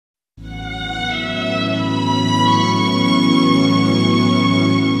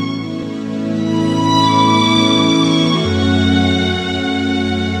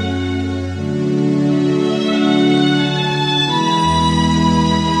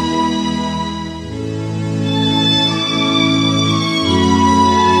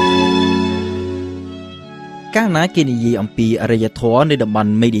កាលណាគេនិយាយអំពីអរិយធម៌នៃតំប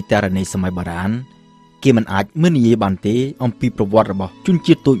ន់មេឌីទែរ៉ាណេសម័យបុរាណគេមិនអាចមិននិយាយបានទេអំពីប្រវត្តិរបស់ជន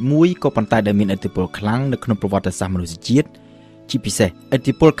ជាតិតូចមួយក៏ប៉ុន្តែដែលមានឥទ្ធិពលខ្លាំងនៅក្នុងប្រវត្តិសាស្ត្រមនុស្សជាតិជាពិសេសឥទ្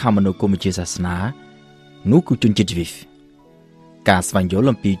ធិពលខាងមនោគមវិជ្ជាសាសនានោះគឺជនជាតិយវីសការស្វែងយល់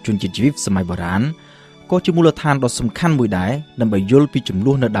អំពីជនជាតិយវីសសម័យបុរាណក៏ជាមូលដ្ឋានដ៏សំខាន់មួយដែរដើម្បីយល់ពីចំ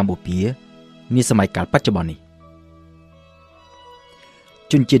នួននៅដើមបូព៌ានាសម័យកាលបច្ចុប្បន្ននេះ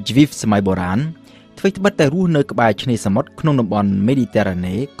ជនជាតិយវីសសម័យបុរាណអ្វីត្បិតតែរស់នៅក្បែរឆ្នេរសមុទ្រក្នុងតំបន់មេឌីទែរ៉ា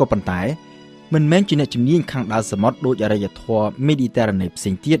ណេក៏ប៉ុន្តែមិនមែនជាអ្នកជំនាញខាងដើរសមុទ្រដូចអរិយធម៌មេឌីទែរ៉ាណេផ្សេ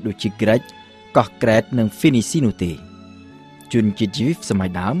ងទៀតដូចជាក្រិចកោះក្រែតនិងហ្វីនីស៊ីនោះទេជនជាតិយវីសសម័យ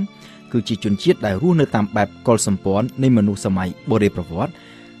ដើមគឺជាជនជាតិដែលរស់នៅតាមបែបកុលសម្ព័ន្ធនៃមនុស្សសម័យបុរេប្រវត្តិ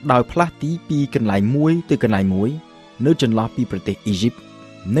ដោយផ្លាស់ទីពីកន្លែងមួយទៅកន្លែងមួយនៅចន្លោះពីប្រទេសអ៊ីជីប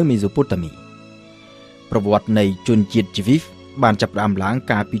និងមេសូប៉ូតាមីប្រវត្តិនៃជនជាតិយវីសបានចាប់ផ្ដើមឡើង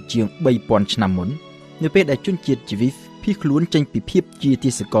កាលពីជាង 3000 ឆ្នាំមុននៅពេលដែលជនជាតិយវីសភៀសខ្លួនចេញពីភាពជាទា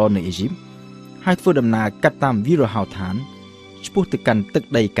សករនៅអ៊ីជីបហើយធ្វើដំណើរកាត់តាមវាលរហោឋានឆ្ពោះទៅកាន់ទឹក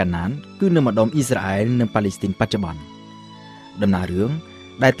ដីកាណានគឺនៅម្ដុំអ៊ីស្រាអែលនិងប៉ាឡេស្ទីនបច្ចុប្បន្នដំណើររឿង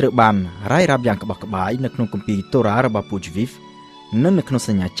ដែលត្រូវបានរាយរាប់យ៉ាងក្បោះក្បាយនៅក្នុងគម្ពីរតូរ៉ារបស់ពួកយវីសនិងនៅក្នុងស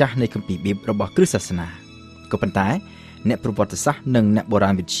ញ្ញាចាស់នៃគម្ពីរបៀបរបស់គ្រិស្តសាសនាក៏ប៉ុន្តែអ្នកប្រវត្តិសាស្ត្រនិងអ្នកបុរា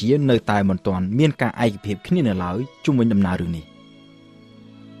ណវិទ្យានៅតែមិនទាន់មានការឯកភាពគ្នានៅឡើយជុំវិញដំណើររឿងនេះ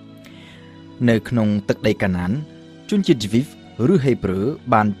នៅក្នុងទឹកដីកាណានជនជាតិយវីសឬហេប្រឺ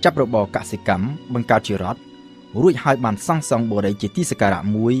បានចាប់របរកសិកម្មបង្កើតជារដ្ឋរួចហើយបានសាងសង់បូរីជាទីសក្ការៈ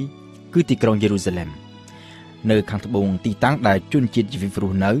មួយគឺទីក្រុងយេរូសាឡិមនៅខាងត្បូងទីតាំងដែលជនជាតិយវីសរ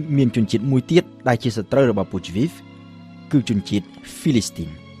ស់នៅមានជនជាតិមួយទៀតដែលជាសត្រូវរបស់ពួកយវីសគឺជនជាតិហ្វីលីស្ទីន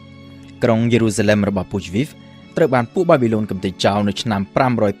ក្រុងយេរូសាឡិមរបស់ពួកយវីសត្រូវបានពួកបាប៊ីឡូនកំទេចចោលនៅឆ្នាំ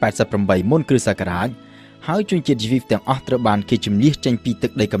588មុនគ្រិស្តសករាជហើយជនជាតិយវីសទាំងអស់ត្រូវបានគេជម្លៀសចេញពីទឹ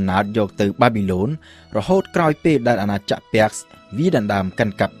កដីកំណើតយកទៅបាប៊ីឡូនរហូតក្រោយពេលដែលអាណាចក្រពាក់សវាដណ្ដើមកា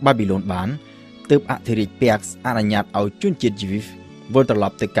ន់កាប់បាប៊ីឡូនបានទើបអធិរាជពាក់សអនុញ្ញាតឲ្យជនជាតិយវីសវិលត្រឡ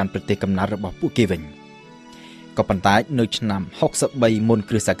ប់ទៅកាន់ប្រទេសកំណើតរបស់ពួកគេវិញក៏ប៉ុន្តែនៅឆ្នាំ63មុន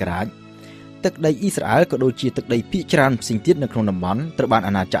គ្រិស្តសករាជទឹកដីអ៊ីស្រាអែលក៏ដូចជាទឹកដីភាគច្រើនផ្សេងទៀតនៅក្នុងតំបន់ត្រូវបាន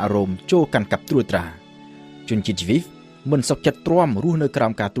អាណាចក្ររ៉ូមចូលកាន់កាប់ត្រួតត្រាជនជាតិយវីសមិនសុខចិត្តទ្រាំរស់នៅក្រោ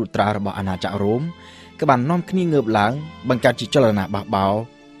មការត្រួតត្រារបស់អាណាចក្ររ៉ូមក៏បាននាំគ្នាងើបឡើងបង្កើតជាចលនាបះបោរ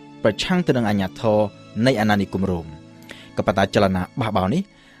ប្រឆាំងទៅនឹងអាញាធរនៃអាណានិគមរ៉ូមក៏ប៉ុន្តែចលនាបះបោរនេះ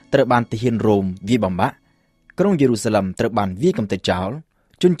ត្រូវបានទាហានរ៉ូមវាយបំបាក់ក្រុងយេរូសាឡិមត្រូវបានវាយកំទេចចោល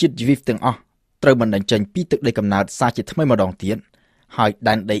ជនជាតិយវីសទាំងអស់ត្រូវបណ្តេញចេញពីទឹកដីកំណើតសាជាថ្មីម្ដងទៀតហើយ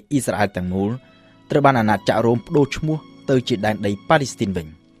ដែនដីអ៊ីស្រាអែលទាំងមូលត្រូវបានអាណាចក្ររ៉ូមប្តូរឈ្មោះទៅជាដែនដីប៉ាឡេស្ទីនវិញ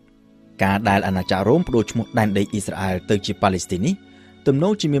ការដែលអាណាចក្ររ៉ូមប្តូរឈ្មោះដែនដីអ៊ីស្រាអែលទៅជាប៉ាឡេស្ទីននេះទំនោ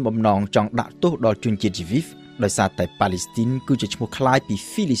រជាមានបំណងចង់ដាក់ទោសដល់ជនជាតិយវីសដោយសារតែប៉ាឡេស្ទីនគឺជាឈ្មោះคล้ายពី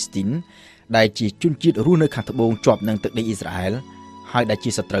ហ្វីលីស្ទីនដែលជាជនជាតិរស់នៅខាងត្បូងជាប់នឹងទឹកដីអ៊ីស្រាអែលហើយដែលជា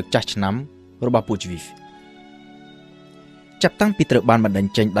សត្រូវចាស់ឆ្នាំរបស់ពួកយវីសចាប់តាំងពីត្រូវបានបណ្តេញ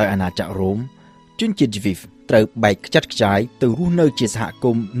ចេញដោយអាណាចក្ររ៉ូមជនជាតិយវីសត្រូវបែកខ្ចាត់ខ្ចាយទៅរស់នៅជាសហគ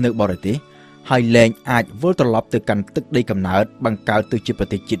មន៍នៅបរទេសហើយលែងអាចវិលត្រឡប់ទៅកាន់ទឹកដីកំណើតបង្កើតទៅជាប្រ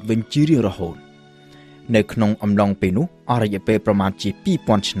ទេសជាតិវិញជារៀងរហូតនៅក្នុងអំឡុងពេលនោះអស់រយៈពេលប្រមាណជា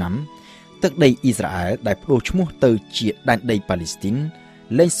 2000 ឆ្នាំទឹកដីអ៊ីស្រាអែលដែលប្តូរឈ្មោះទៅជាដែនដីប៉ាឡេស្ទីន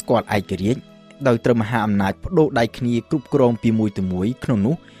លែងស្គាល់ឯករាជ្យដោយត្រូវមហាអំណាចប្តូរដៃគ្នាគ្រប់គ្រងពីមួយទៅមួយក្នុង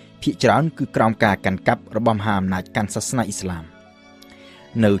នោះភាគច្រើនគឺក្រោមការកាន់កាប់របស់មហាអំណាចកាន់សាសនាអ៊ីស្លាម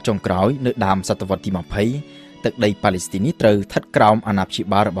នៅចុងក្រោយនៅដើមសតវត្សទី20ទឹកដីប៉ាឡេស្ទីននេះត្រូវស្ថិតក្រោមអាណាព្យា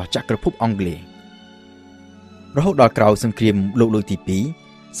បាលរបស់ចក្រភពអង់គ្លេសរហូតដល់ក្រោយសង្គ្រាមលោកលើកទី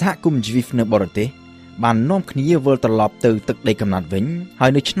2សហគមន៍យវីសនៅបរទេសបាននាំគ្នាវិលត្រឡប់ទៅទឹកដីកំណើតវិញហើ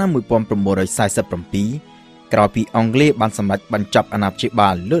យនៅឆ្នាំ1947ក្រោយពីអង់គ្លេសបានសម្រេចបញ្ចប់អាណាព្យាបា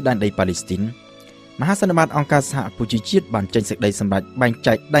លលើដែនដីប៉ាឡេស្ទីនមហាសន្និបាតអង្គការសហប្រជាជាតិបានចេញសេចក្តីសម្រេចបែង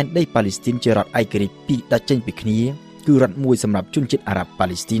ចែកដែនដីប៉ាឡេស្ទីនជារដ្ឋឯករាជ្យពីរដាច់ចេញពីគ្នាគឺរដ្ឋមួយសម្រាប់ជនជាតិអារ៉ាប់ប៉ា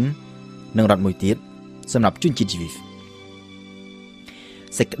ឡេស្ទីននិងរដ្ឋមួយទៀតសម្រាប់ជនជាតិយវីស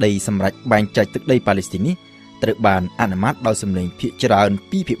សេចក្តីសម្រេចបែងចែកទឹកដីប៉ាឡេស្ទីននេះត្រូវបានអនុម័តដោយសម្លេងភាគច្រើន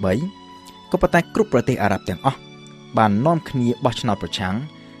2ភាគ3ក៏ប៉ុន្តែគ្រប់ប្រទេសអារ៉ាប់ទាំងអស់បាននាំគ្នាបោះឆ្នោតប្រឆាំង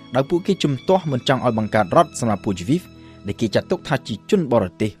ដោយពួកគេជំទាស់មិនចង់ឲ្យបង្កើតរដ្ឋសម្រាប់ពួកយវីសដែលគេចាត់ទុកថាជាជនបរ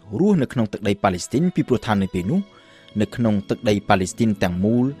ទេសរស់នៅក្នុងទឹកដីប៉ាឡេស្ទីនពីព្រោះថានៅពេលនោះនៅក្នុងទឹកដីប៉ាឡេស្ទីនទាំង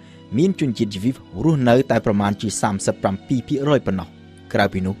មូលមានជនជាតិយវីសរស់នៅតែប្រមាណជា 37% ប៉ុណ្ណោះក្រៅ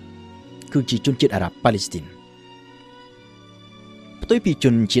ពីនោះគឺជាជនជាតិអារ៉ាប់ប៉ាឡេស្ទីនផ្ទុយពីជ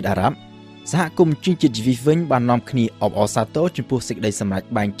នជាតិអារ៉ាប់សហគមន៍ជនជាតិយវីសវិញបាននាំគ្នាអបអរសាទរចំពោះសេចក្តីសម្រេច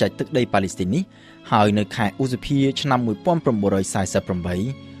បែងចែកទឹកដីប៉ាឡេស្ទីននេះហើយនៅខែឧសភាឆ្នាំ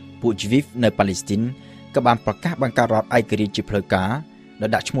1948ពួកយវីសនៅប៉ាឡេស្ទីនក៏បានប្រកាសបង្កើតរដ្ឋឯករាជ្យជាផ្លូវការដោយ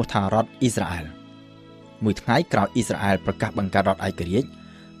ដាក់ឈ្មោះថារដ្ឋអ៊ីស្រាអែល មួយថ្ងៃក្រោយអ៊ីស្រាអែលប្រកាសបង្កើតរដ្ឋឯករាជ្យ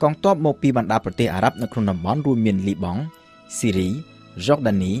កងទ័ពមកពីបណ្ដាប្រទេសអារ៉ាប់នៅក្នុងតំបន់រួមមានលីបង់ស៊ីរីហ្សូ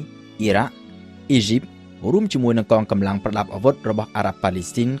ដានីអ៊ីរ៉ាក់អ៊ីជីបរួមជាមួយនឹងកងកម្លាំងប្រដាប់អាវុធរបស់អារ៉ាប់ប៉ាឡេ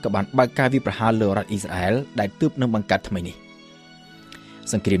ស្ទីនក៏បានបើកការវាយប្រហារលើរដ្ឋអ៊ីស្រាអែលដែលទើបនឹងបង្កើតថ្មីនេះ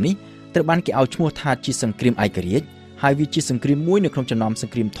សង្គ្រាមនេះត្រូវបានគេឲ្យឈ្មោះថាជាសង្គ្រាមឯករាជ្យហើយវាជាសង្គ្រាមមួយនៅក្នុងចំណោមស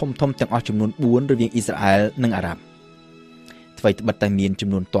ង្គ្រាមធំៗទាំងអស់ចំនួន4រវាងអ៊ីស្រាអែលនិងអារ៉ាប់អ្វីត្បិតតែមានចំ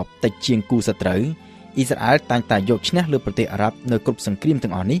នួនទ័ពតិចជាងគូសត្រូវអ៊ីស្រាអែលតែងតែយកឈ្នះលើប្រទេសអារ៉ាប់នៅគ្រប់សង្គ្រាម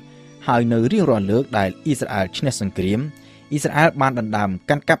ទាំងអស់នេះហើយនៅរៀងរាល់លើកដែលអ៊ីស្រាអែលឈ្នះសង្គ្រាមអ៊ីស្រាអែលបានដណ្ដើម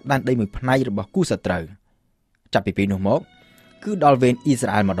កាន់កាប់ដែនដីមួយផ្នែករបស់គូសត្រូវចាប់ពីពេលនោះមកគឺដល់វេនអ៊ីស្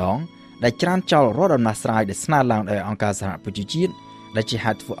រាអែលម្ដងដែលច្រានចោលរដ្ឋដំណោះស្រាយដែលស្នើឡើងដោយអង្គការសហប្រជាជាតិដែលជា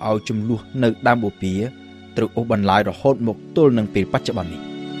ហេតុធ្វើឲ្យចំនួននៅដើមបូព៌ាត្រូវអូសបន្លាយរហូតមកទល់នឹងពេលបច្ចុប្បន្ន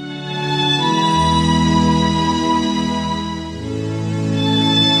នេះ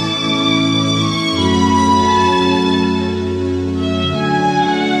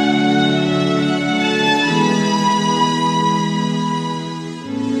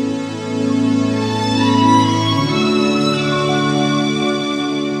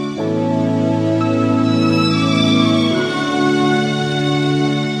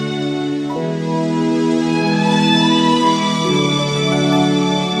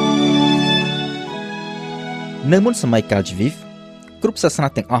នៅមុនសម័យកាលជីវីវគ្រប់សាសនា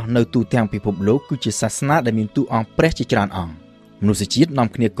ទាំងអស់នៅទូទាំងពិភពលោកគឺជាសាសនាដែលមានតួអង្គព្រះជាច្រើនអង្គមនុស្សជាតិនាំ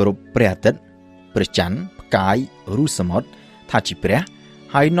គ្នាគោរពព្រះអាទិត្យព្រះច័ន្ទផ្កាយឬសមុទ្រថាជាព្រះ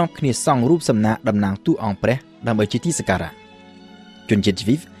ហើយនាំគ្នាសង់រូបសំណាកតំណាងតួអង្គព្រះដើម្បីជាទីសក្ការៈជនជាតិជី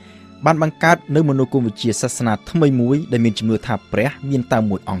វីវបានបង្កើតនៅមនោគមវិជ្ជាសាសនាថ្មីមួយដែលមានជំនឿថាព្រះមានតែ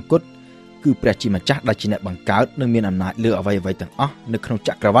មួយអង្គគត់គឺព្រះជាម្ចាស់ដែលជាអ្នកបង្កើតនិងមានអំណាចលើអ្វីៗទាំងអស់នៅក្នុងច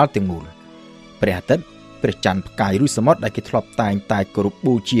ក្រវាឡទាំងមូលព្រះអាទិត្យព្រះច័ន្ទផ្កាយឬសមុទ្រដែលគេធ្លាប់តែងតែគោរព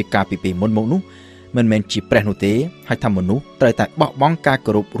បូជាកាលពីពេលមុនមកនោះមិនមែនជាព្រះនោះទេហើយថាមនុស្សត្រូវតែបោះបង់ការ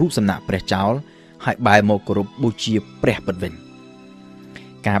គោរពរូបសំណាកព្រះចោលហើយបែរមកគោរពបូជាព្រះពិតវិញ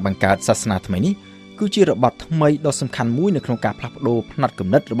ការបង្កើតសាសនាថ្មីនេះគឺជារបត់ថ្មីដ៏សំខាន់មួយនៅក្នុងការផ្លាស់ប្ដូរផ្នត់គំ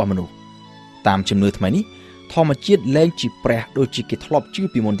និតរបស់មនុស្សតាមជំនឿថ្មីនេះធម្មជាតិលែងជាព្រះដូចជាគេធ្លាប់ជឿ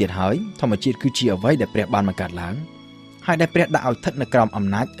ពីមុនទៀតហើយធម្មជាតិគឺជាអ្វីដែលព្រះបានបង្កើតឡើងហើយដែលព្រះដាក់ឲ្យស្ថិតនៅក្រោមអំ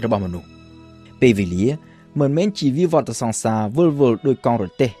ណាចរបស់មនុស្សពេលវេលាមិនមែនជាវិវត្តសង្សារវិលវល់ដោយកងរ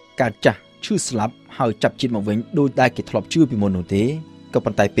ទេះកើតចាស់ឈឺស្លាប់ហើយចាប់ជាតិមកវិញដោយដែលគេធ្លាប់ជឿពីមុននោះទេក៏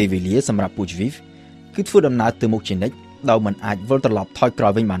ប៉ុន្តែពេលវេលាសម្រាប់ពូជីវីវគឺធ្វើដំណើរទៅមុខជានិច្ចដោយមិនអាចវិលត្រឡប់ថយក្រោ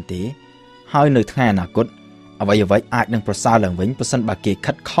យវិញបានទេហើយនៅថ្ងៃអនាគតអ្វីអាចនឹងប្រសើរឡើងវិញប្រសិនបើគេ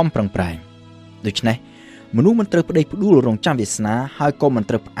ខិតខំប្រឹងប្រែងដូច្នេះមនុស្សមិនត្រូវប្តេជ្ញាផ្ដួលរងចាំវាសនាហើយក៏មិន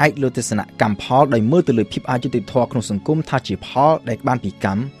ត្រូវផ្អែកលើទស្សនៈកម្មផលដោយមើលទៅលើភាពអយុត្តិធម៌ក្នុងសង្គមថាជាផលដែលបានពីក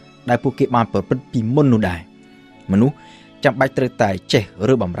ម្មដែលពួកគេបានប្រព្រឹត្តពីមុននោះដែរមនុស្សចាំបាច់ត្រូវតែចេះ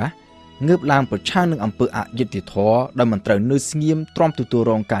រើបំរាស់ងើបឡើងប្រឆាំងនឹងអំពើអយុត្តិធម៌ដែលមិនត្រូវនៅស្ងៀមទ្រាំទទួល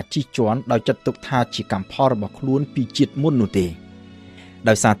រងការជិះជាន់ដោយចាត់ទុកថាជាកម្មផលរបស់ខ្លួនពីជាតិមុននោះទេ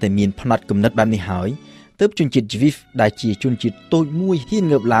ដោយសារតែមានផ្នត់គំនិតបែបនេះហើយទើបជនជាតិជីវីវដែលជាជនជាតិតូចមួយហ៊ាន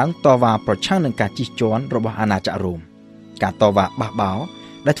ងើបឡើងតវ៉ាប្រឆាំងនឹងការជិះជាន់របស់អាណាចក្ររ៉ូមការតវ៉ាបះបោរ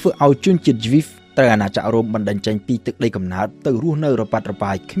ដែលធ្វើឲ្យជនជាតិជីវីវត្រូវអាណាចក្ររ៉ូមបណ្តេញចេញពីទឹកដីកំណើតទៅរស់នៅរប៉ាត់រ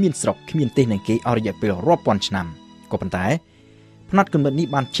បាយគ្មានស្រុកគ្មានទេសនឹងគេអស់រយៈពេលរាប់ពាន់ឆ្នាំក៏ប៉ុន្តែផ្នត់គំនិតនេះ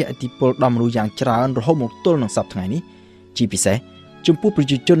បានជះឥទ្ធិពលដល់មនុស្សយ៉ាងច្រើនរហូតមកទល់នឹងសព្វថ្ងៃនេះជាពិសេសចំពោះប្រ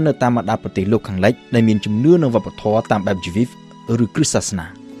ជាជននៅតាមបណ្ដាប្រទេសលោកខាងលិចដែលមានជំនឿនិងវប្បធម៌តាមបែបជីវីវឬគ្រិស្តសាស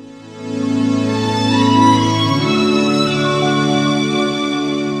នា